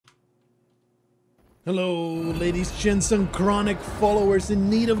Hello, ladies, gents, and chronic followers in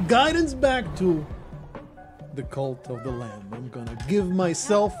need of guidance back to the cult of the lamb. I'm gonna give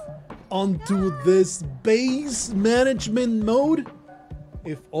myself onto this base management mode.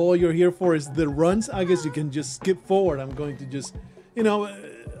 If all you're here for is the runs, I guess you can just skip forward. I'm going to just,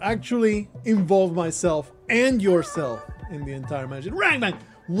 actually involve myself and yourself in the entire management. Ragman,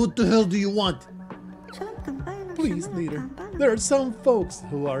 what the hell do you want? Please, leader. There are some folks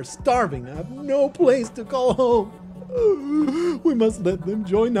who are starving and have no place to call home. We must let them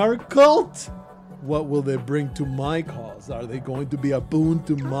join our cult. What will they bring to my cause? Are they going to be a boon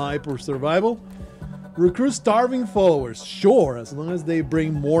to my survival? Recruit starving followers. Sure, as long as they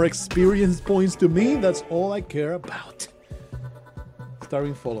bring more experience points to me, that's all I care about.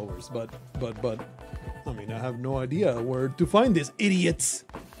 Starving followers, but, I have no idea where to find these idiots.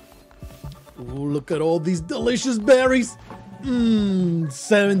 Ooh, look at all these delicious berries.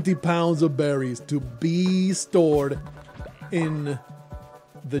 70 pounds of berries to be stored in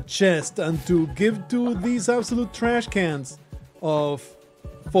the chest and to give to these absolute trash cans of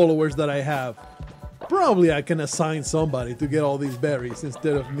followers that I have. Probably I can assign somebody to get all these berries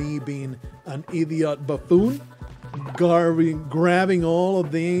instead of me being an idiot buffoon grabbing all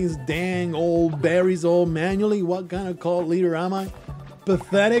of these dang old berries all manually. What kind of cult leader am I?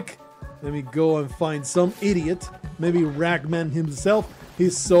 Pathetic. Let me go and find some idiot, maybe Ragman himself.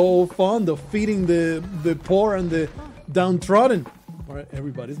 He's so fond of feeding the poor and the downtrodden. All right,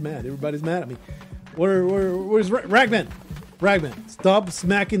 everybody's mad. Everybody's mad at me. Where's Ragman? Ragman, stop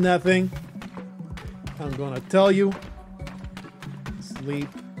smacking that thing. I'm gonna tell you. Sleep.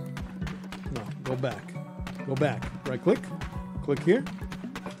 No, go back. Go back. Right click. Click here.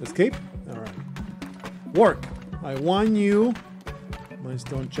 Escape. All right. Work. I want you. My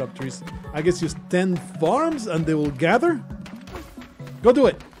stone chop trees. I guess use 10 farms and they will gather? Go do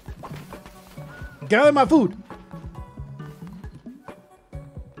it. Gather my food.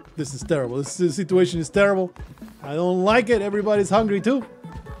 This is terrible. This situation is terrible. I don't like it. Everybody's hungry too.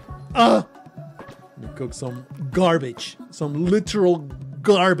 Let me cook some garbage. Some literal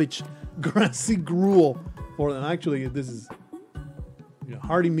garbage. Grassy gruel for them. Actually, this is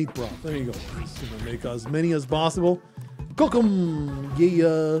hearty meat broth. There you go. Just gonna make as many as possible. Cook 'em!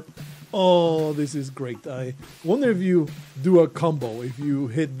 Yeah! Oh, this is great. I wonder if you do a combo. If you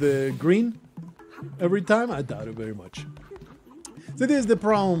hit the green every time? I doubt it very much. So this is the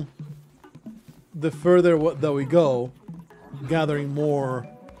problem. The further that we go, gathering more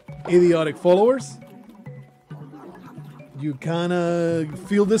idiotic followers, you kind of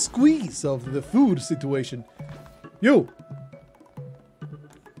feel the squeeze of the food situation. You!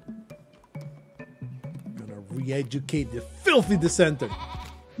 Re-educate the filthy dissenter.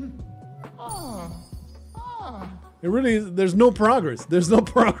 It really is, there's no progress. There's no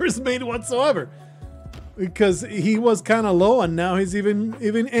progress made whatsoever. Because he was kind of low and now he's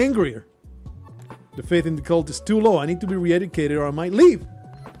even angrier. The faith in the cult is too low. I need to be re-educated or I might leave.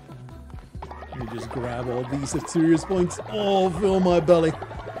 Let me just grab all these serious points. Oh, fill my belly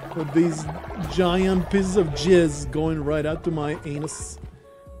with these giant pieces of jizz going right out to my anus.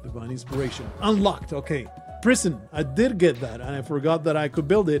 Divine inspiration. Unlocked. Okay. Prison. I did get that and I forgot that I could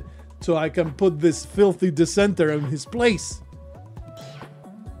build it so I can put this filthy dissenter in his place.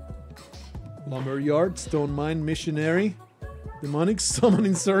 Lumberyard, stone mine, missionary, demonic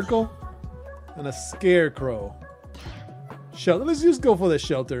summoning circle, and a scarecrow. Shelter. Let's just go for the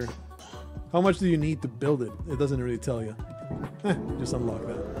shelter. How much do you need to build it? It doesn't really tell you. Just unlock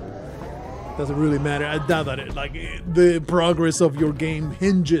that. Doesn't really matter. I doubt that the progress of your game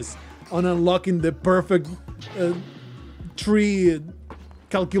hinges on unlocking the perfect tree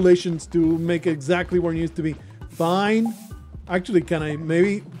calculations to make exactly where it needs to be. Fine. Actually, can I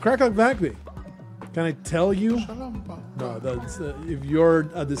maybe crack back there? Can I tell you? No, that's if you're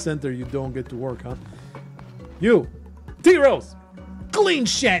at the center, you don't get to work, huh? You, T-Rose, clean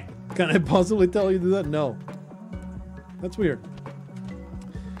shit. Can I possibly tell you to do that? No. That's weird.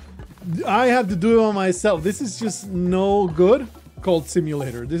 I have to do it on myself. This is just no good. Cult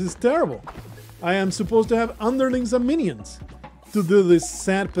simulator. This is terrible. I am supposed to have underlings and minions to do this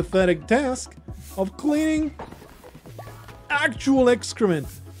sad, pathetic task of cleaning actual excrement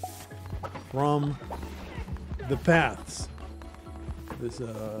from the paths. This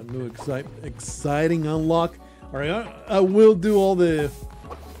new exciting unlock. All right, I will do all the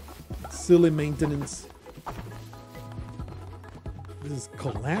silly maintenance. This is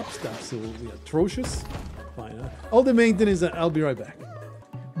collapsed, absolutely atrocious. Fine. All the maintenance, I'll be right back.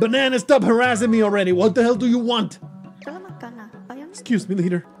 Banana, stop harassing me already. What the hell do you want? Excuse me,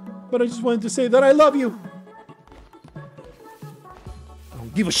 leader, but I just wanted to say that I love you. I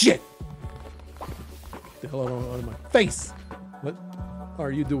don't give a shit. hell out of my face. What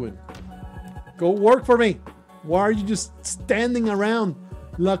are you doing? Go work for me. Why are you just standing around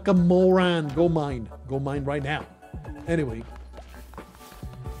like a moron? Go mine. Go mine right now. Anyway.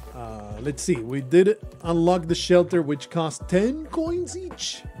 Let's see. We did unlock the shelter, which cost 10 coins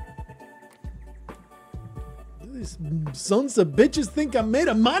each. These sons of bitches think I'm made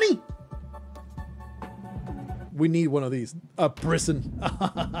of money. We need one of these. A prison.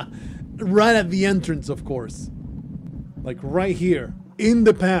 Right at the entrance, of course. Like right here. In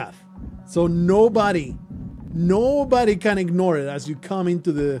the path. So nobody can ignore it as you come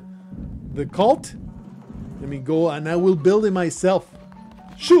into the cult. Let me go and I will build it myself.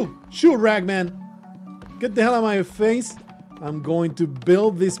 Shoot, Ragman. Get the hell out of my face. I'm going to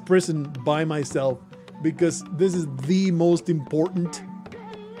build this prison by myself because this is the most important.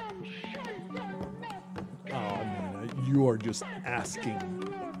 Oh man, you are just asking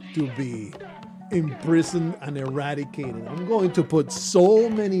to be imprisoned and eradicated. I'm going to put so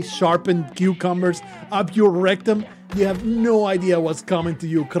many sharpened cucumbers up your rectum. You have no idea what's coming to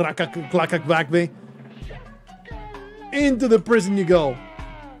you. Into the prison you go.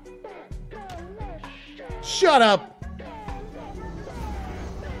 Shut up!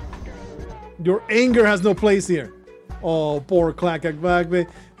 Your anger has no place here. Oh, poor Klakakbagbe.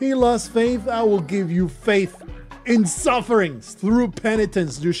 He lost faith. I will give you faith. In sufferings, through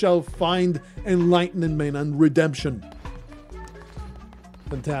penitence, you shall find enlightenment and redemption.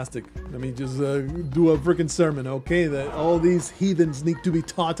 Fantastic. Let me just do a freaking sermon, okay? That all these heathens need to be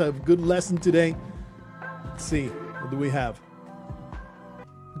taught a good lesson today. Let's see. What do we have?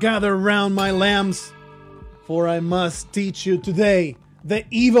 Gather round my lambs. For I must teach you today the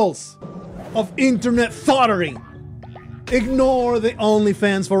evils of internet thottery. Ignore the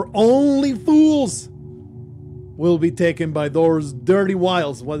OnlyFans, for only fools will be taken by those dirty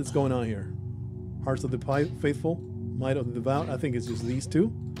wiles. What is going on here? Hearts of the faithful, might of the devout. I think it's just these two.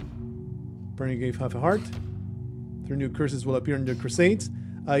 Burning gave half a heart. 3 new curses will appear in the crusades.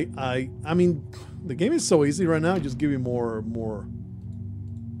 I mean, the game is so easy right now. Just give you more.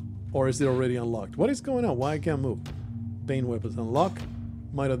 Or is it already unlocked? What is going on? Why I can't move? Bane weapons unlock.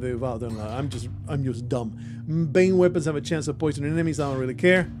 Might of the devout unlock. I'm just dumb. Bane weapons have a chance of poisoning enemies. I don't really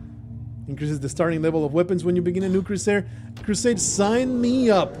care. Increases the starting level of weapons when you begin a new crusade. Crusade, sign me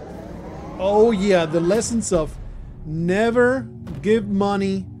up. Oh yeah, the lessons of never give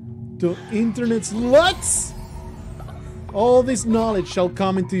money to internet sluts. All this knowledge shall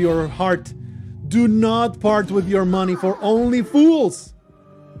come into your heart. Do not part with your money, for only fools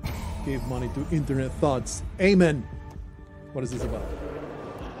give money to internet thoughts. Amen. What is this about?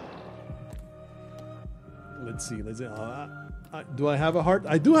 Let's see. Do I have a heart?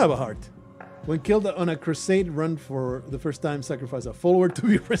 I do have a heart. When killed on a crusade, run for the first time, sacrifice a follower to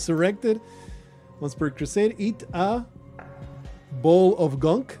be resurrected. Once per crusade, eat a bowl of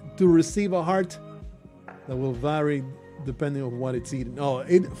gunk to receive a heart. That will vary depending on what it's eaten. Oh,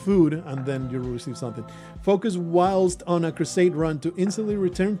 eat food and then you'll receive something. Focus whilst on a crusade run to instantly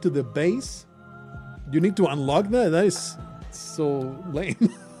return to the base. You need to unlock that? That is so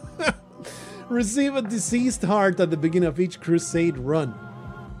lame. Receive a deceased heart at the beginning of each crusade run.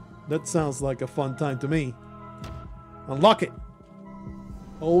 That sounds like a fun time to me. Unlock it.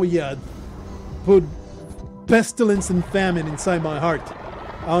 Oh yeah. Put pestilence and famine inside my heart.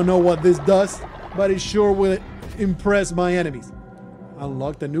 I don't know what this does, but it sure will impress my enemies.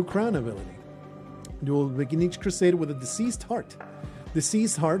 Unlock the new crown ability. You will begin each crusade with a deceased heart.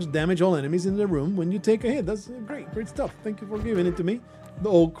 Deceased hearts damage all enemies in the room when you take a hit. That's great stuff. Thank you for giving it to me. The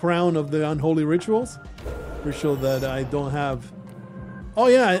old crown of the unholy rituals. Pretty sure that I don't have... Oh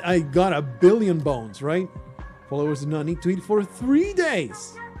yeah, I got 1 billion bones, right? Followers do not need to eat for 3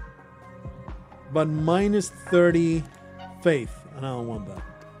 days. But minus 30 faith. And I don't want that.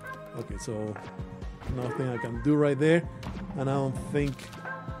 Okay, so... nothing I can do right there. And I don't think...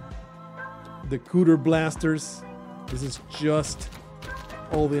 the cooter blasters. This is just...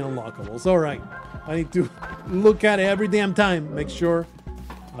 all the unlockables. Alright. I need to look at it every damn time. Make sure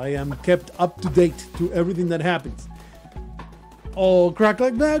I am kept up to date to everything that happens. Oh,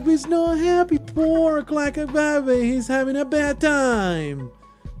 Klakakbagbe's not happy. Poor Klakakbagbe. He's having a bad time.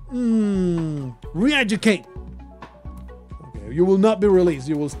 Re-educate. Okay, you will not be released.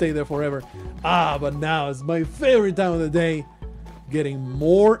 You will stay there forever. Ah, but now is my favorite time of the day. Getting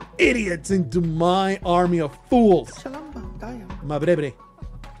more idiots into my army of fools. Mabrebre.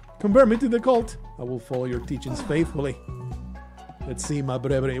 Convert me to the cult. I will follow your teachings faithfully. Let's see,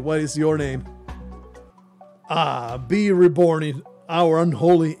 Mabrebre. What is your name? Ah, be reborn in our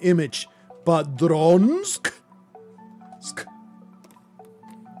unholy image. Padronsk.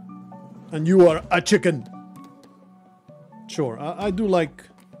 And you are a chicken. Sure, I do like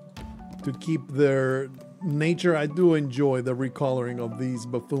to keep their nature. I do enjoy the recoloring of these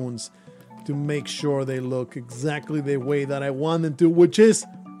buffoons to make sure they look exactly the way that I want them to, which is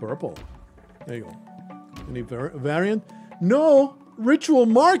purple. There you go. Any variant? No ritual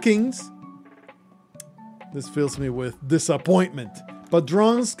markings. This fills me with disappointment. But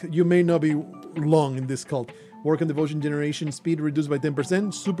Dronsk, you may not be long in this cult. Work on devotion generation, speed reduced by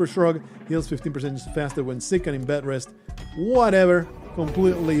 10%. Super Shrug heals 15% faster when sick and in bed rest. Whatever.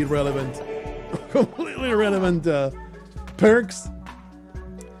 Completely irrelevant. Completely irrelevant perks.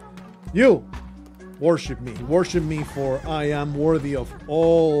 You worship me. Worship me, for I am worthy of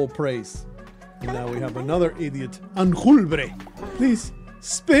all praise. And now we have another idiot. Anjulbre. Please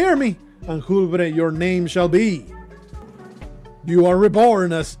spare me. Anjulbre, your name shall be. You are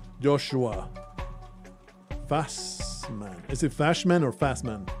reborn as Joshua Fastman. Is it Fastman or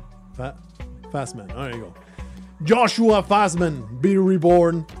Fastman? Fastman. There you go. Joshua Fastman, be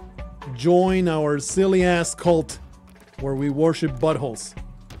reborn. Join our silly ass cult where we worship buttholes.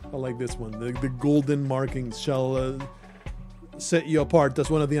 I like this one. The golden markings shall set you apart as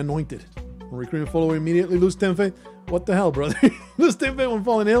one of the anointed. When recruiting a follower, immediately lose 10 faith. What the hell, brother? Lose 10 faith when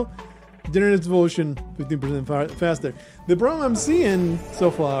falling ill. Generate devotion 15% faster. The problem I'm seeing so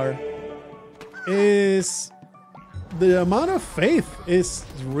far is the amount of faith is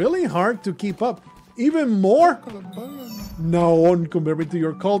really hard to keep up. Even more. No one compare me to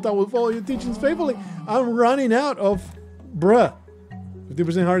your cult. I will follow your teachings faithfully. I'm running out of bruh.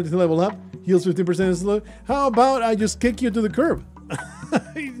 15% harder to level up. Heals 15% slow. How about I just kick you to the curb?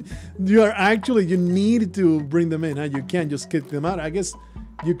 You need to bring them in. Huh? You can't just kick them out. I guess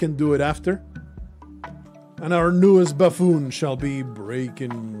you can do it after. And our newest buffoon shall be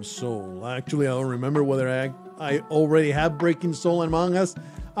Breaking Soul. Actually, I don't remember whether I already have Breaking Soul among us.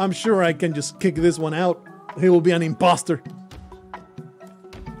 I'm sure I can just kick this one out. He will be an imposter.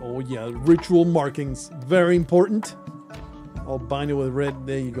 Oh yeah, ritual markings. Very important. I'll bind it with red.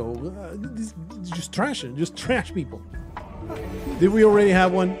 There you go. Just trash it. Just trash people. Did we already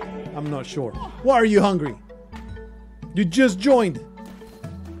have one? I'm not sure. Why are you hungry? You just joined.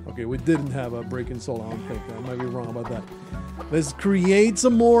 Okay, we didn't have a Breaking Soul. I don't think. I might be wrong about that. Let's create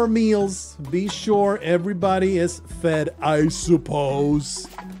some more meals. Be sure everybody is fed, I suppose.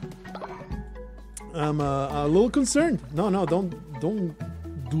 I'm a little concerned. No,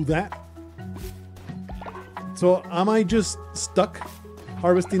 don't do that. So am I just stuck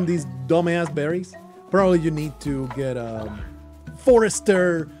harvesting these dumbass berries? Probably you need to get a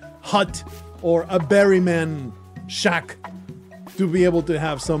forester hut or a berryman shack to be able to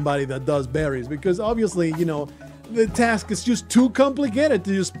have somebody that does berries, because obviously, you know, the task is just too complicated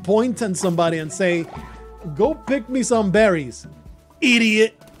to just point at somebody and say, go pick me some berries,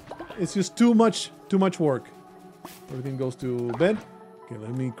 idiot. It's just too much work. Everything goes to bed. Okay,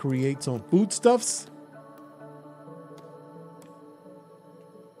 let me create some foodstuffs.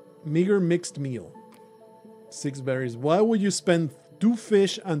 Meager mixed meal. 6 berries. Why would you spend 2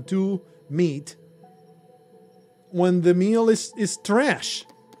 fish and 2 meat when the meal is trash?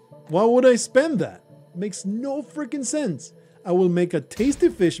 Why would I spend that? Makes no freaking sense. I will make a tasty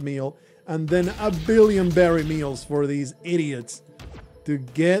fish meal and then a billion berry meals for these idiots to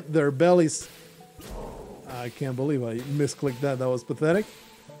get their bellies. I can't believe I misclicked that. That was pathetic.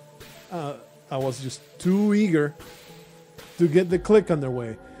 I was just too eager to get the click on their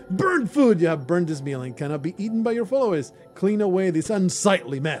way. Burned food! You have burned this meal and cannot be eaten by your followers. Clean away this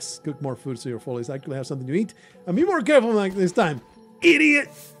unsightly mess. Cook more food so your followers actually have something to eat. And be more careful like this time. Idiot!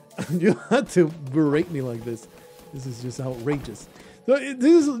 You had to berate me like this. This is just outrageous. So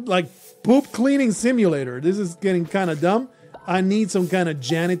this is like poop cleaning simulator. This is getting kind of dumb. I need some kind of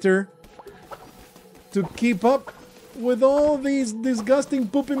janitor to keep up with all these disgusting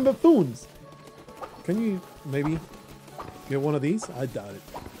pooping buffoons. Can you maybe get one of these? I doubt it.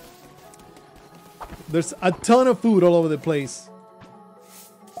 There's a ton of food all over the place.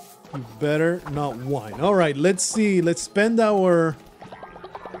 You better not whine. All right, let's see. Let's spend our...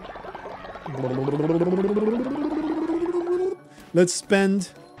 Let's spend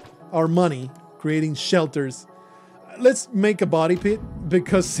our money creating shelters. Let's make a body pit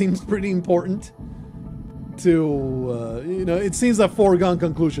because it seems pretty important to, you know, it seems a foregone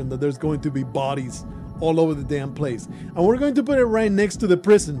conclusion that there's going to be bodies all over the damn place. And we're going to put it right next to the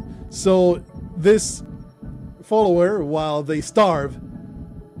prison. So this follower, while they starve,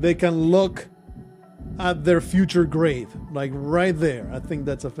 they can look at their future grave, like right there. I think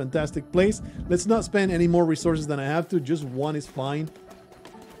that's a fantastic place. Let's not spend any more resources than I have to. Just one is fine.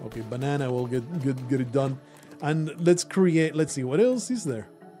 Okay, banana will get it done. And let's create, let's see, what else is there?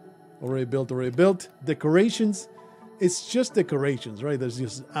 Already built. Decorations. it's just decorations, right? There's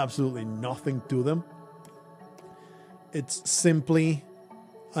just absolutely nothing to them. It's simply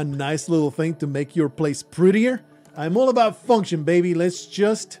a nice little thing to make your place prettier. I'm all about function, baby. Let's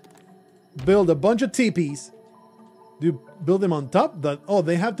just build a bunch of teepees. Do you build them on top? Oh,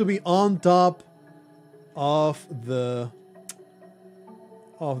 they have to be on top of the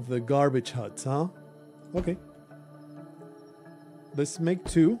garbage huts, huh? Okay. Let's make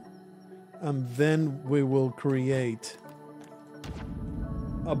 2. And then we will create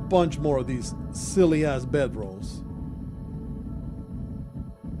a bunch more of these silly ass bedrolls.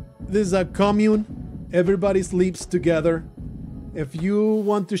 This is a commune. Everybody sleeps together. If you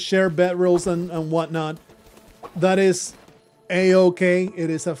want to share bedrolls and whatnot, that is a-okay. It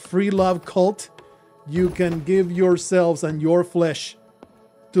is a free love cult. You can give yourselves and your flesh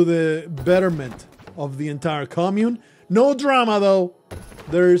to the betterment of the entire commune. No drama though.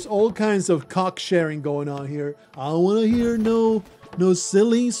 There's all kinds of cock sharing going on here. I don't want to hear no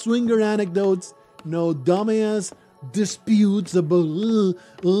silly swinger anecdotes, no dumbass disputes about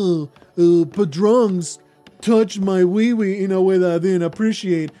Padrons touched my wee-wee in a way that I didn't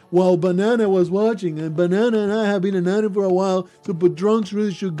appreciate while Banana was watching, and Banana and I have been at it for a while, so Padrons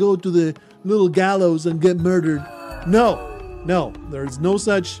really should go to the little gallows and get murdered. No, there's no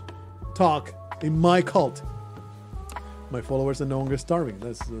such talk in my cult. My followers are no longer starving.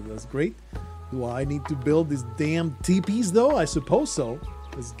 That's great. Do I need to build these damn teepees though? I suppose so.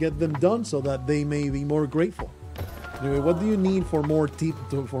 Let's get them done so that they may be more grateful. Anyway, what do you need for more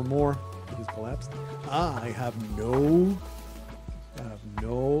for more? It just collapsed. I have no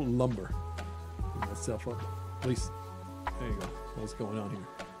lumber. Get myself up, please. There you go. What's going on here?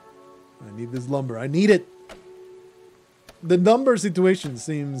 I need this lumber. I need it. The lumber situation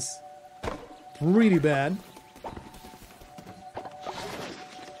seems pretty bad.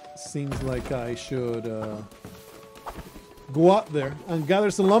 Seems like I should go out there and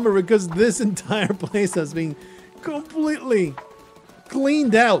gather some lumber because this entire place has been completely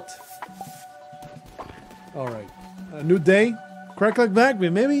cleaned out. All right, a new day. Crack like back,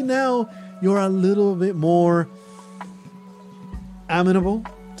 but maybe now you're a little bit more amenable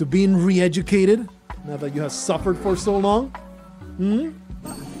to being re-educated now that you have suffered for so long.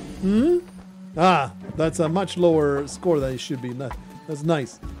 Ah, that's a much lower score than it should be. That's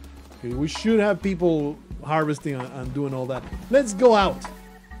nice. Okay, we should have people harvesting and doing all that. Let's go out.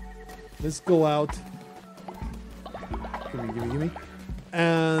 Let's go out. Give me.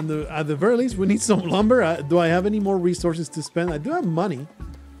 And at the very least, we need some lumber. Do I have any more resources to spend? I do have money,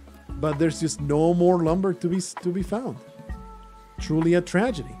 but there's just no more lumber to be found. Truly a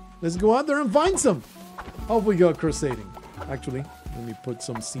tragedy. Let's go out there and find some. Off we go crusading. Actually, let me put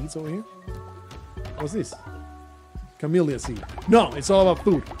some seeds over here. What's this? Camellia seed. No, it's all about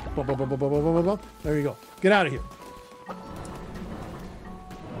food. There you go. Get out of here.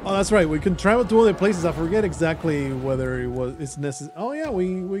 Oh, that's right. We can travel to other places. I forget exactly whether it's necessary. Oh yeah,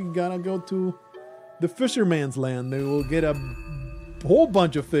 we gotta go to the fisherman's land. They will get a whole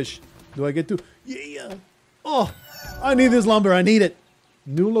bunch of fish. Do I get to? Yeah. Oh, I need this lumber. I need it.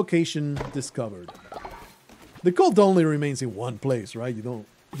 New location discovered. The cult only remains in one place, right? You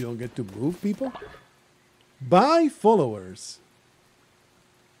don't get to move people. Buy followers.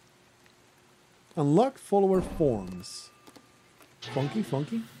 Unlock follower forms. Funky.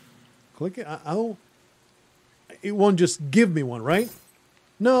 Click it. I don't. It won't just give me one, right?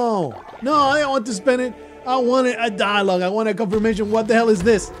 No, I don't want to spend it. I want a dialogue. I want a confirmation. What the hell is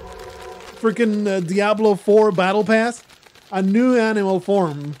this? Freaking Diablo 4 battle pass? A new animal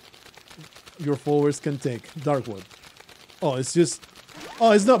form your followers can take. Darkwood. Oh, it's just.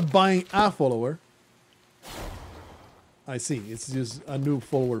 Oh, it's not buying a follower. I see. It's just a new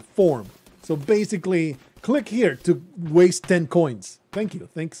follower form. So basically, click here to waste 10 coins. Thank you.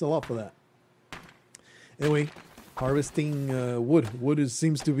 Thanks a lot for that. Anyway, harvesting wood. Wood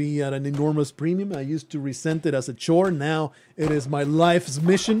seems to be at an enormous premium. I used to resent it as a chore. Now it is my life's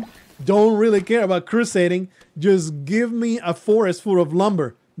mission. Don't really care about crusading. Just give me a forest full of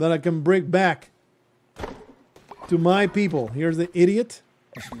lumber that I can bring back to my people. Here's the idiot.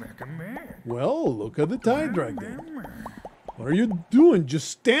 Well, look at the tide drag there. What are you doing? Just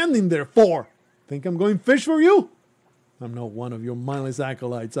standing there for? Think I'm going fish for you? I'm not one of your mindless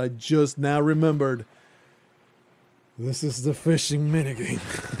acolytes. I just now remembered. This is the fishing minigame.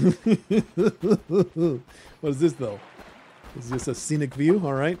 What is this though? It's just a scenic view,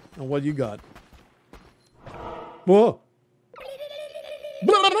 all right? And what you got? Whoa!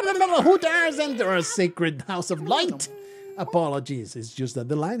 Who dares enter a sacred house of light? Apologies, it's just that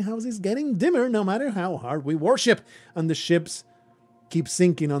the lighthouse is getting dimmer no matter how hard we worship, and the ships keep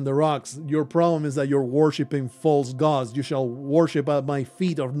sinking on the rocks. Your problem is that you're worshipping false gods. You shall worship at my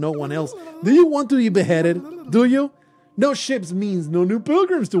feet or no one else. Do you want to be beheaded? Do you? No ships means no new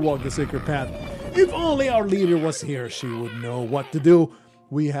pilgrims to walk the sacred path. If only our leader was here, she would know what to do.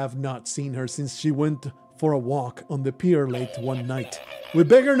 We have not seen her since she went for a walk on the pier late one night. We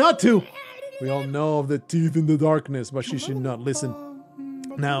beg her not to. We all know of the teeth in the darkness, but she should not listen.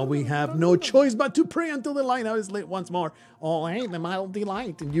 Now we have no choice but to pray until the lighthouse is lit once more. Oh, hey, the mighty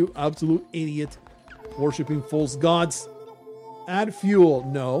light. And you absolute idiot. Worshipping false gods. Add fuel.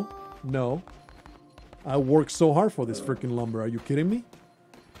 No. No. I worked so hard for this freaking lumber. Are you kidding me?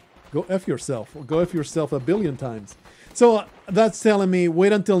 Go F yourself. Go F yourself a billion times. So that's telling me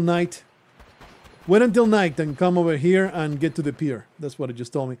wait until night. Wait until night and come over here and get to the pier. That's what it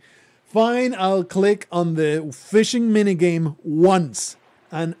just told me. Fine, I'll click on the fishing minigame once.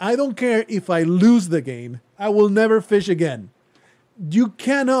 And I don't care if I lose the game. I will never fish again. You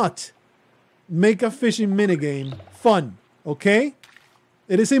cannot make a fishing minigame fun. Okay?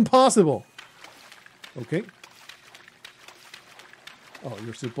 It is impossible. Okay. Oh,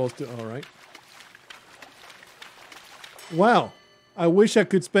 you're supposed to... All right. Wow. I wish I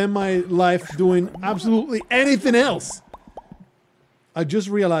could spend my life doing absolutely anything else. I just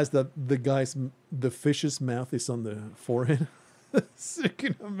realized that the fish's mouth is on the forehead. That's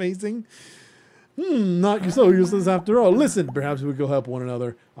freaking amazing. Not so useless after all. Listen, perhaps we could help one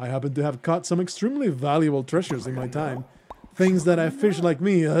another. I happen to have caught some extremely valuable treasures in my time. Things that a fish like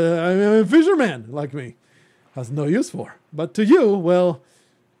me, a fisherman like me, has no use for. But to you, well,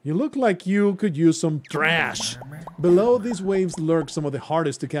 you look like you could use some trash. Below these waves lurk some of the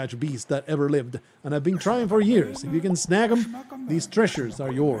hardest to catch beasts that ever lived, and I've been trying for years. If you can snag them, these treasures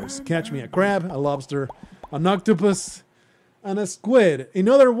are yours. Catch me a crab, a lobster, an octopus, and a squid. In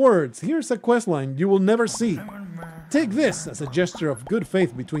other words, here's a questline you will never see. Take this as a gesture of good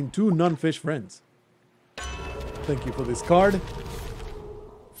faith between two non-fish friends. Thank you for this card.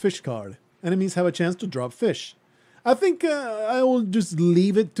 Fish card. Enemies have a chance to drop fish. I think I will just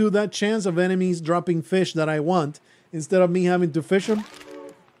leave it to that chance of enemies dropping fish that I want instead of me having to fish them.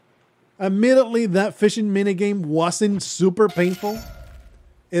 Admittedly, that fishing minigame wasn't super painful.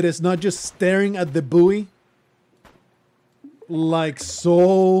 It is not just staring at the buoy like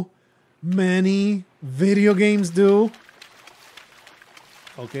so many video games do.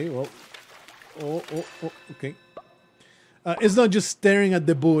 Okay, well. Okay. It's not just staring at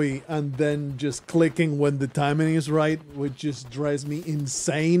the buoy and then just clicking when the timing is right, which just drives me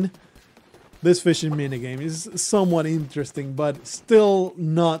insane. This fishing minigame is somewhat interesting, but still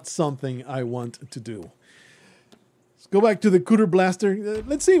not something I want to do. Let's go back to the Cooter Blaster.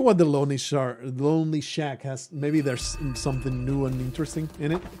 Let's see what the Lonely Shack has. Maybe there's something new and interesting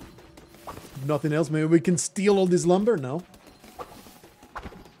in it. If nothing else, maybe we can steal all this lumber? No.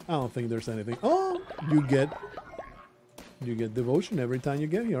 I don't think there's anything. Oh, you get devotion every time you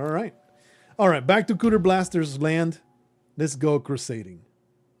get here. All right. All right, back to Cooter Blaster's land. Let's go crusading.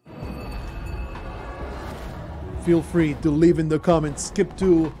 Feel free to leave in the comments. Skip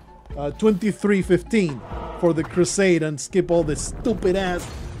to 2315 for the crusade and skip all this stupid ass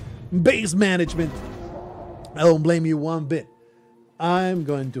base management. I don't blame you one bit. I'm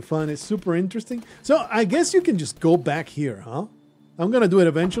going to find it super interesting. So I guess you can just go back here, huh? I'm going to do it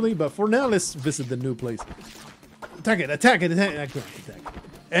eventually, but for now, let's visit the new place. Attack it, attack it, attack it, attack it.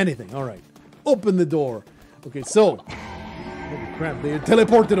 Anything, all right. Open the door. Okay, so. Holy crap, they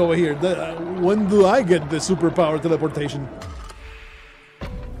teleported over here. When do I get the superpower teleportation?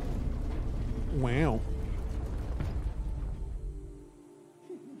 Wow.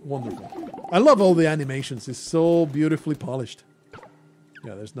 Wonderful. I love all the animations. It's so beautifully polished.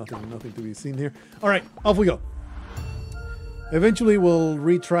 Yeah, there's nothing to be seen here. All right, off we go. Eventually, we'll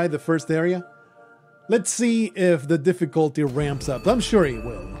retry the first area. Let's see if the difficulty ramps up. I'm sure it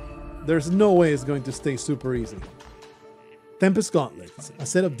will. There's no way it's going to stay super easy. Tempest Gauntlets, a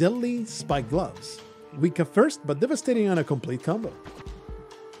set of deadly spike gloves. Weak at first, but devastating on a complete combo.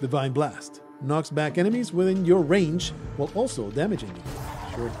 Divine Blast, knocks back enemies within your range while also damaging you.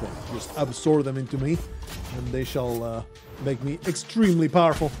 Sure thing, just absorb them into me, and they shall make me extremely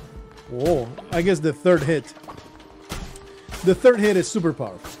powerful. Oh, I guess the third hit. The third hit is super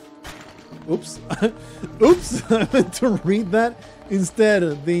powerful. Oops. Oops, I meant to read that.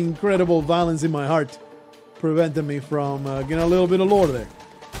 Instead, the incredible violence in my heart prevented me from getting a little bit of lore there.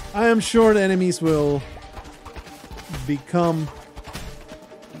 I am sure the enemies will become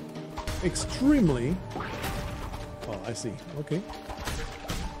extremely... Oh, I see. Okay.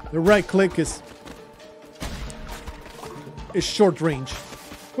 The right click is short range,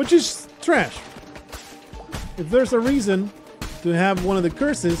 which is trash. If there's a reason to have one of the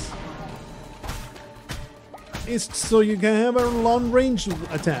curses is so you can have a long-range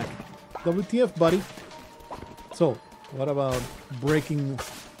attack. WTF, buddy. So, what about breaking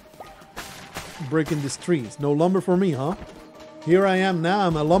these trees? No lumber for me, huh? Here I am now.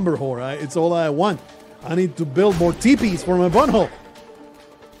 I'm a lumber whore. It's all I want. I need to build more teepees for my bunghole.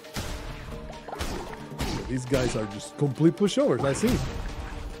 These guys are just complete pushovers. I see.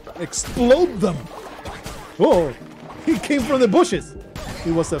 Explode them. Oh, he came from the bushes.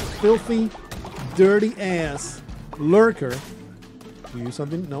 He was a filthy, dirty ass lurker. Do you use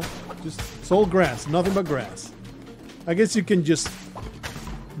something? No. Just it's all grass. Nothing but grass. I guess you can just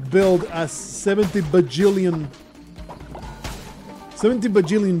build a 70 bajillion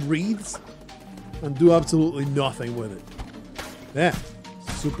reeds and do absolutely nothing with it. Yeah,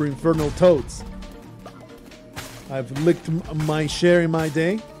 super infernal toads. I've licked my share in my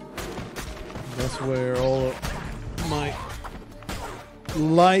day. That's where all of my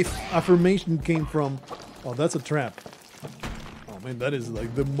life affirmation came from. Oh, that's a trap. Oh man, that is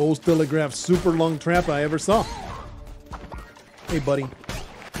like the most telegraphed super long trap I ever saw. Hey buddy,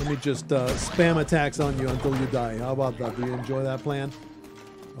 let me just spam attacks on you until you die. How about that? Do you enjoy that plan?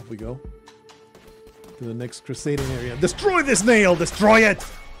 Off we go. To the next crusading area. Destroy this nail! Destroy it!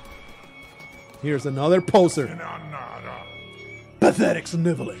 Here's another poser. Pathetic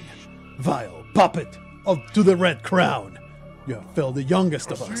sniveling. Vile puppet to the Red Crown. You have failed the youngest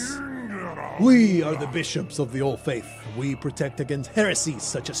of us. We are the bishops of the old faith. We protect against heresies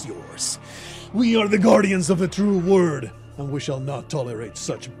such as yours. We are the guardians of the true word, and we shall not tolerate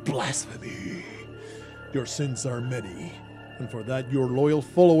such blasphemy. Your sins are many, and for that your loyal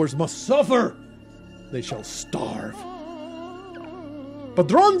followers must suffer. They shall starve.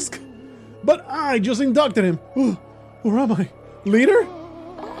 Padronsk! But I just inducted him. Where am I? Leader?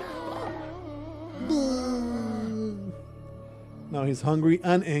 Now he's hungry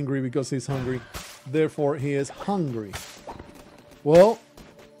and angry because he's hungry. Therefore, he is hungry. Well,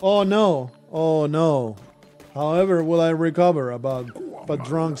 oh no. Oh no. However, will I recover about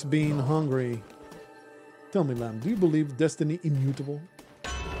Padronsk being hungry? Tell me, Lamb, do you believe destiny immutable?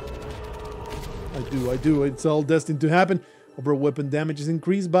 I do. It's all destined to happen. Overall weapon damage is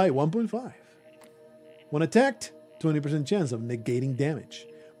increased by 1.5. When attacked, 20% chance of negating damage.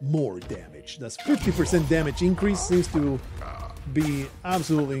 More damage. That's 50% damage increase. Seems to be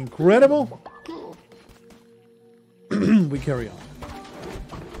absolutely incredible. We carry on.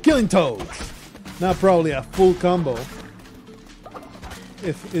 Killing toads. Now probably a full combo.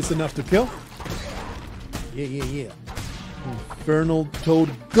 If it's enough to kill. Yeah. Infernal toad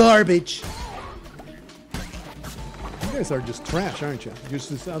garbage. You guys are just trash, aren't you? Just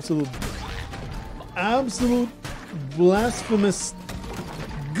this absolute blasphemous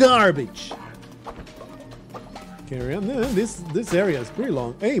garbage. Carry on. This area is pretty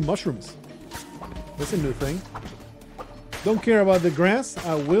long. Hey, mushrooms. That's a new thing. Don't care about the grass.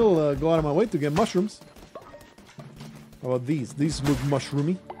 I will go out of my way to get mushrooms. How about these? These look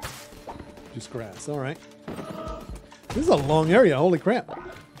mushroomy. Just grass. All right. This is a long area. Holy crap.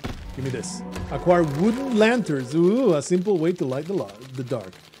 Give me this. Acquire wooden lanterns. Ooh, a simple way to light the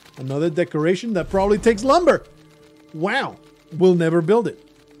dark. Another decoration that probably takes lumber. Wow. We'll never build it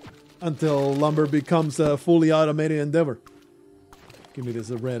until lumber becomes a fully automated endeavor. Give me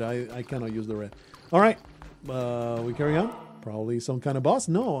this red. I cannot use the red. All right. We carry on. Probably some kind of boss.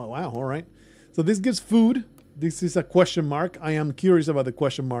 No. Wow. All right. So this gives food. This is a question mark. I am curious about the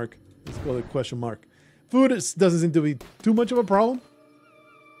question mark. Let's go to the question mark. Food doesn't seem to be too much of a problem.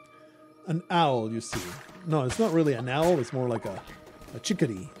 An owl, you see. No, it's not really an owl. It's more like a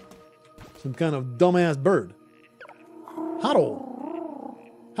chickadee. Some kind of dumbass bird. Huddle.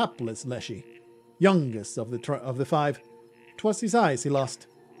 Hapless Leshy. Youngest of the five. 'Twas his eyes he lost.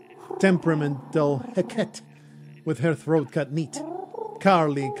 Temperamental Heket, with her throat cut neat.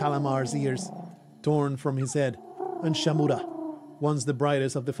 Carly Calamar's ears, torn from his head. And Shamuda, once the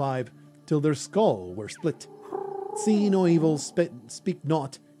brightest of the five, till their skull were split. See no evil, speak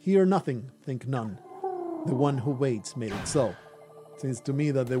not. Hear nothing, think none. The one who waits made it so. Seems to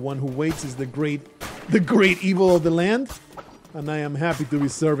me that the one who waits is the great evil of the land, and I am happy to be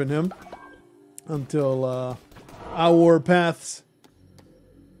serving him until our paths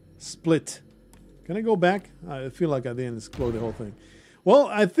split. Can I go back? I feel like I didn't explode the whole thing. Well,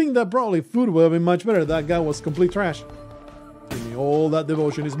 I think that probably food would have been much better. That guy was complete trash. Give me all that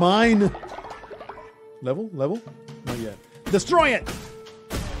devotion is mine. Level? Not yet. Destroy it!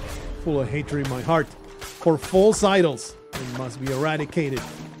 Full of hatred in my heart for false idols. It must be eradicated.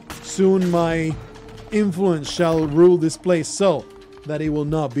 Soon my influence shall rule this place so that it will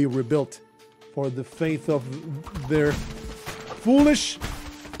not be rebuilt. For the faith of their Foolish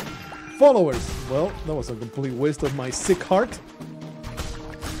followers. Well, that was a complete waste of my sick heart.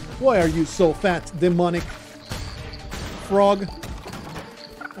 Why are you so fat, demonic frog?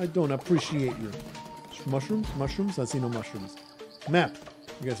 I don't appreciate you. Mushrooms? Mushrooms? I see no mushrooms. Map.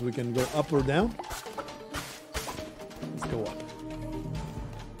 I guess we can go up or down. Let's go up.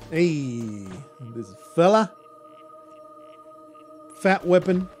 Hey, this fella. Fat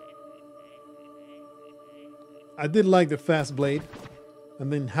weapon. I did like the fast blade.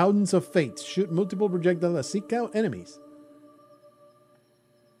 And then Hounds of Fate. Shoot multiple projectiles that seek out enemies.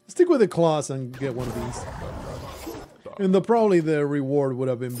 Stick with the claws and get one of these. And probably the reward would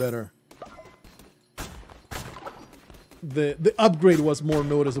have been better. The upgrade was more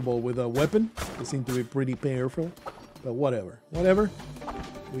noticeable with a weapon. It seemed to be pretty powerful. But whatever. Whatever.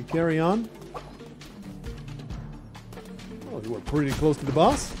 We carry on. Oh, we were pretty close to the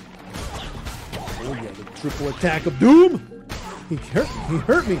boss. Oh yeah, the triple attack of doom. He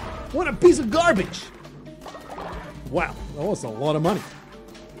hurt me. What a piece of garbage. Wow, that was a lot of money.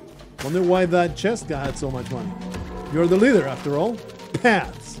 Wonder why that chest guy had so much money. You're the leader after all.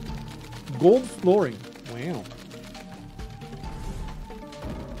 Paths. Gold flooring. Wow.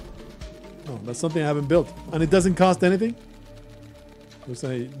 Oh, that's something I haven't built. And it doesn't cost anything?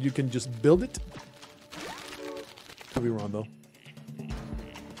 So you can just build it? Could be wrong though.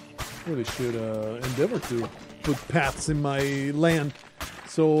 Really should endeavor to put paths in my land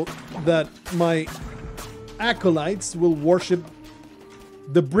so that my acolytes will worship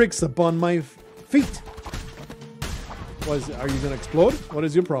the bricks upon my feet. Are you gonna explode? What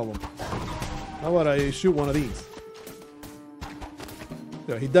is your problem? How about I shoot one of these?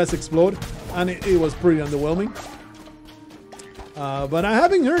 Yeah, he does explode, and it was pretty underwhelming. But I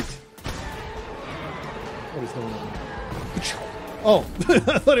haven't hurt. What is going on? Oh,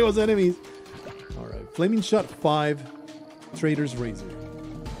 I thought it was enemies. Alright, Flaming Shot 5, Trader's Razor.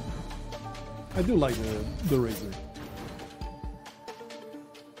 I do like the Razor.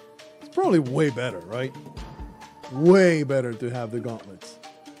 It's probably way better, right? Way better to have the gauntlets.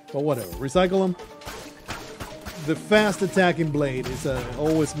 But whatever, recycle them. The fast attacking blade is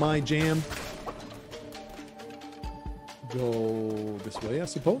always my jam. Go this way, I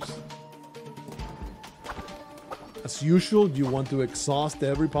suppose. As usual, you want to exhaust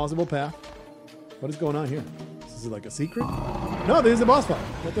every possible path. What is going on here? Is it like a secret? No, this is a boss fight.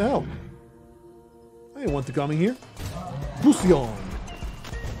 What the hell? I didn't want to come in here. Busion.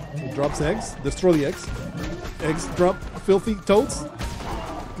 It drops eggs. Destroy the eggs. Eggs drop filthy toads.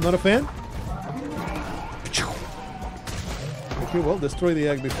 Not a fan. Okay, well, destroy the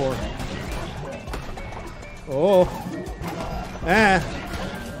egg before. Oh. Ah.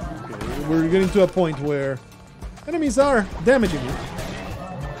 Okay, we're getting to a point where enemies are damaging you.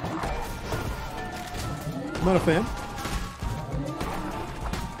 Not a fan.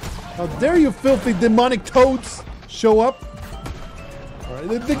 How dare you filthy demonic toads show up?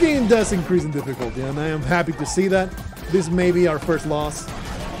 Alright, the game does increase in difficulty, and I am happy to see that. This may be our first loss.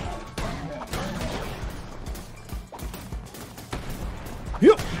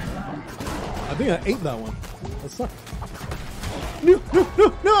 Yep. I think I ate that one. That sucked.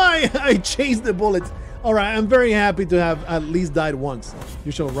 No, I chased the bullets. Alright, I'm very happy to have at least died once.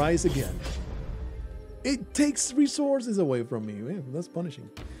 You shall rise again. It takes resources away from me. Man, that's punishing.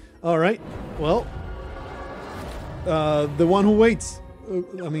 Alright, well. The one who waits.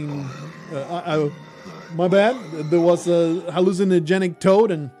 My bad. There was a hallucinogenic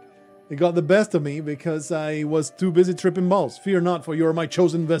toad and it got the best of me because I was too busy tripping balls. Fear not, for you are my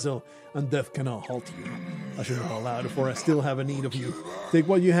chosen vessel, and death cannot halt you. I should not allow it, for I still have a need of you. Take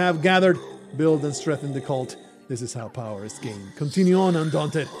what you have gathered, build and strengthen the cult. This is how power is gained. Continue on,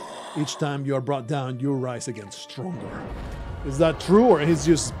 undaunted. Each time you are brought down, you rise again stronger. Is that true, or is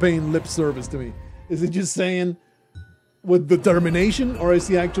he just paying lip service to me? Is he just saying with determination, or is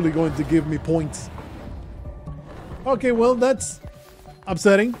he actually going to give me points? Okay, well, that's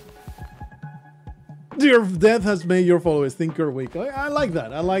upsetting. Your death has made your followers think you're weak. I like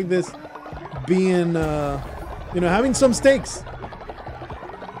that. I like this being, having some stakes.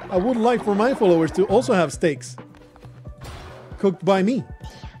 I would like for my followers to also have steaks. Cooked by me.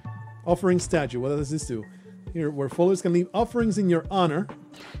 Offering statue. What does this do? Here, where followers can leave offerings in your honor.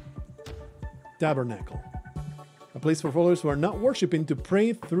 Tabernacle. A place for followers who are not worshipping to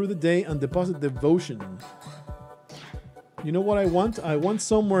pray through the day and deposit devotion. You know what I want? I want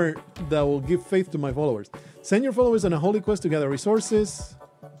somewhere that will give faith to my followers. Send your followers on a holy quest to gather resources.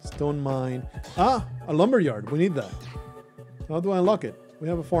 Stone mine. Ah, a lumberyard. We need that. How do I unlock it? We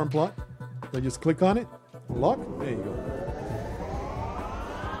have a farm plot. I just click on it. Unlock. There you go.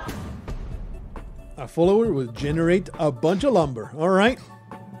 A follower will generate a bunch of lumber. All right.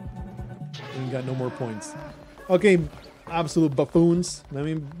 Ain't got no more points. Okay, absolute buffoons. Let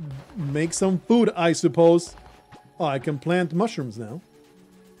me make some food, I suppose. Oh, I can plant mushrooms now.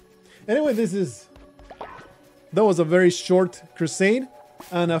 Anyway, that was a very short crusade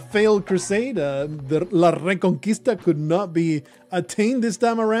and a failed crusade. The La Reconquista could not be attained this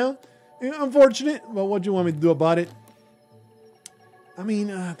time around. Unfortunate, but what do you want me to do about it? I mean,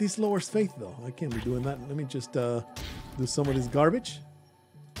 this lowers faith, though. I can't be doing that. Let me just do some of this garbage.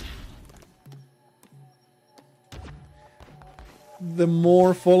 The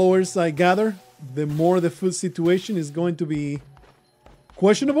more followers I gather, the more the food situation is going to be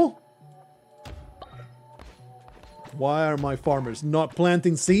questionable. Why are my farmers not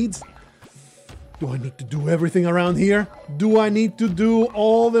planting seeds? Do I need to do everything around here? Do I need to do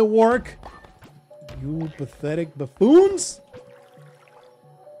all the work? You pathetic buffoons!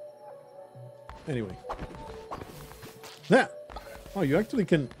 Anyway. Yeah. Oh, you actually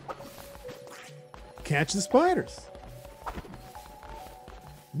can catch the spiders.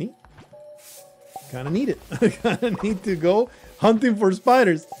 Neat. Kind of need it. I kind of need to go hunting for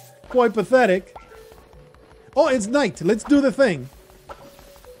spiders. Quite pathetic. Oh, it's night. Let's do the thing.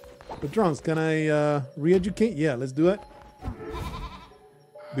 Patrons, can I re-educate? Yeah, let's do it.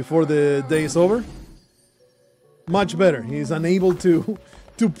 Before the day is over. Much better. He's unable to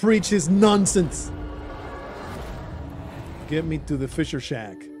preach his nonsense. Get me to the Fisher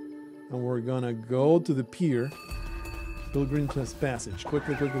Shack. And we're gonna go to the pier. Pilgrim Class Passage.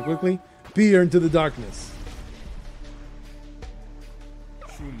 Quickly, quickly, quickly. Peer into the darkness.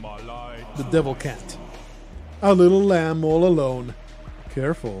 The Devil Cat. A little lamb all alone.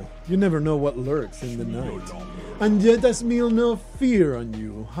 Careful, you never know what lurks in the night. And yet I smell no fear on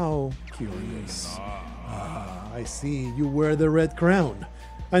you. How curious. Ah, I see you wear the red crown.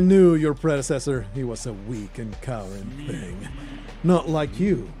 I knew your predecessor. He was a weak and cowering thing. Not like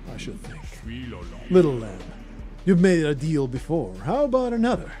you, I should think. Little lamb, you've made a deal before. How about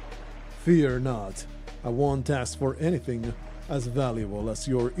another? Fear not. I won't ask for anything as valuable as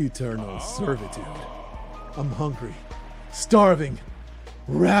your eternal servitude. I'm hungry, starving,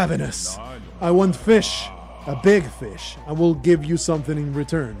 ravenous. I want fish, a big fish. I will give you something in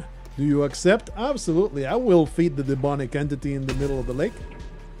return. Do you accept? Absolutely. I will feed the demonic entity in the middle of the lake.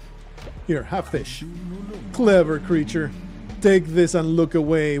 Here, have fish. Clever creature. Take this and look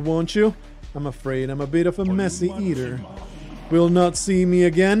away, won't you? I'm afraid I'm a bit of a messy eater. Will not see me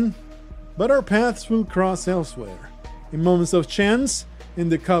again, but our paths will cross elsewhere. In moments of chance, in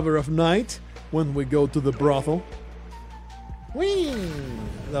the cover of night, when we go to the brothel. Whee!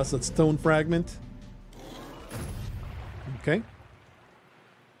 That's a stone fragment. Okay.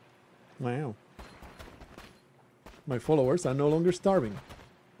 Wow. My followers are no longer starving.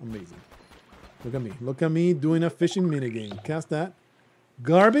 Amazing. Look at me. Look at me doing a fishing minigame. Cast that.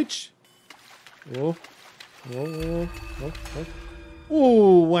 Garbage. Oh. Oh. Oh. Oh.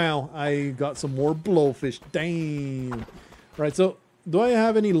 Oh, wow. I got some more blowfish. Damn. Right, so do I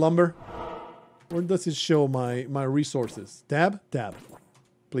have any lumber? Or does it show my resources? Tab? Tab.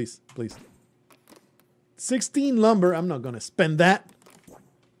 Please, please. 16 lumber. I'm not going to spend that.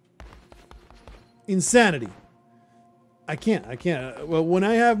 Insanity. I can't. Well, when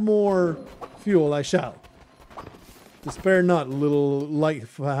I have more fuel, I shall. Despair not, little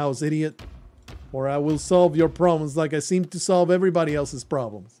lighthouse idiot. Or I will solve your problems like I seem to solve everybody else's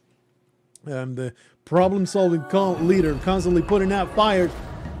problems. I'm the problem-solving leader, constantly putting out fires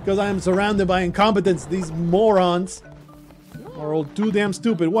because I am surrounded by incompetence. These morons are all too damn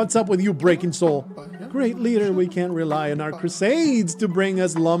stupid. What's up with you, Breaking Soul? Great leader, we can't rely on our crusades to bring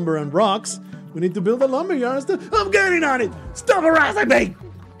us lumber and rocks. We need to build a lumber yard. I'm getting on it! Stop harassing me!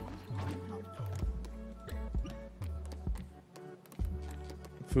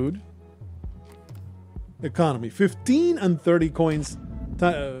 Food. Economy. 15 and 30 coins.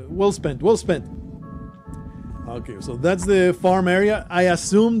 Well spent. Well spent. Okay, so that's the farm area. I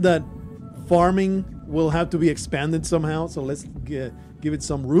assume that farming will have to be expanded somehow. So let's give it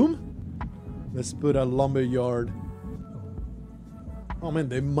some room. Let's put a lumber yard. Oh man,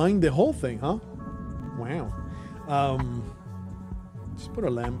 they mined the whole thing, huh? Wow. Just put a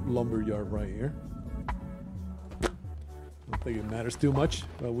lumber yard right here. I don't think it matters too much,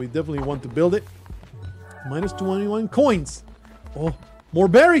 but we definitely want to build it. Minus 21 coins. Oh, more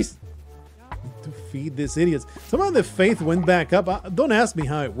berries. To feed these idiots. Somehow the faith went back up. Don't ask me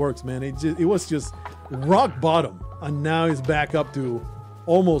how it works, man. It was just rock bottom, and now it's back up to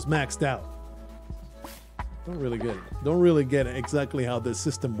almost maxed out. Don't really get it. Don't really get exactly how the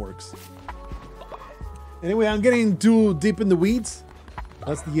system works. Anyway, I'm getting too deep in the weeds.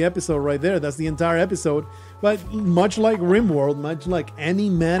 That's the episode right there. That's the entire episode. But much like RimWorld, much like any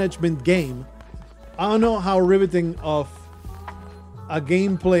management game, I don't know how riveting of a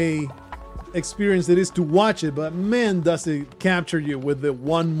gameplay experience it is to watch it, but man, does it capture you with the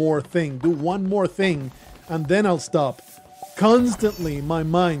one more thing. Do one more thing, and then I'll stop. Constantly, my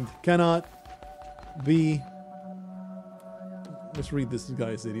mind cannot be... Let's read this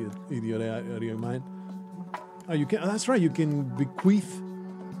guy's idiot mind. Oh, you can. That's right. You can bequeath.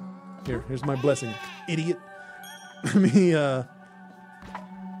 Here's my blessing, idiot. Let me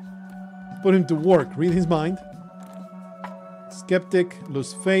put him to work. Read his mind. Skeptic,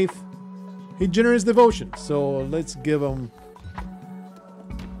 lose faith. He generates devotion. So let's give him.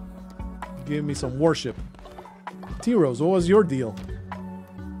 Give me some worship. T-Rose, what was your deal?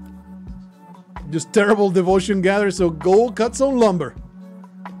 Just terrible devotion gathered, so go cut some lumber.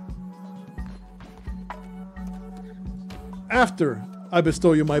 After I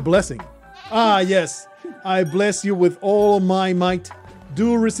bestow you my blessing. Ah, yes. I bless you with all my might.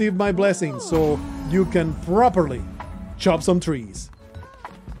 Do receive my blessing so you can properly chop some trees.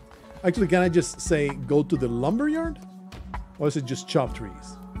 Actually, can I just say go to the lumber yard? Or is it just chop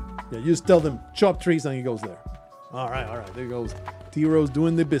trees? Yeah, you just tell them chop trees and he goes there. All right. There goes T-Rose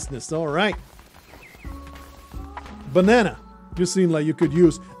doing the business. All right. Banana. You seem like you could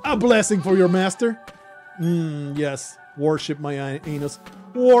use a blessing for your master. Yes. Worship my anus.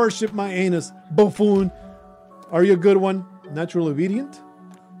 Worship my anus. Buffoon. Are you a good one? Natural obedient.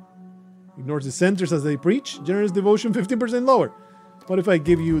 Ignores the centers as they preach. Generous devotion 15% lower. What if I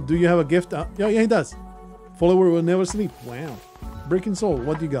give you... Do you have a gift? Yeah, he does. Follower will never sleep. Wow. Breaking soul.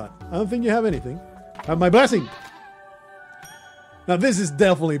 What do you got? I don't think you have anything. Have my blessing. Now this is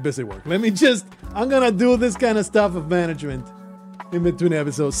definitely busy work. I'm gonna do this kind of stuff of management in between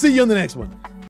episodes. See you on the next one.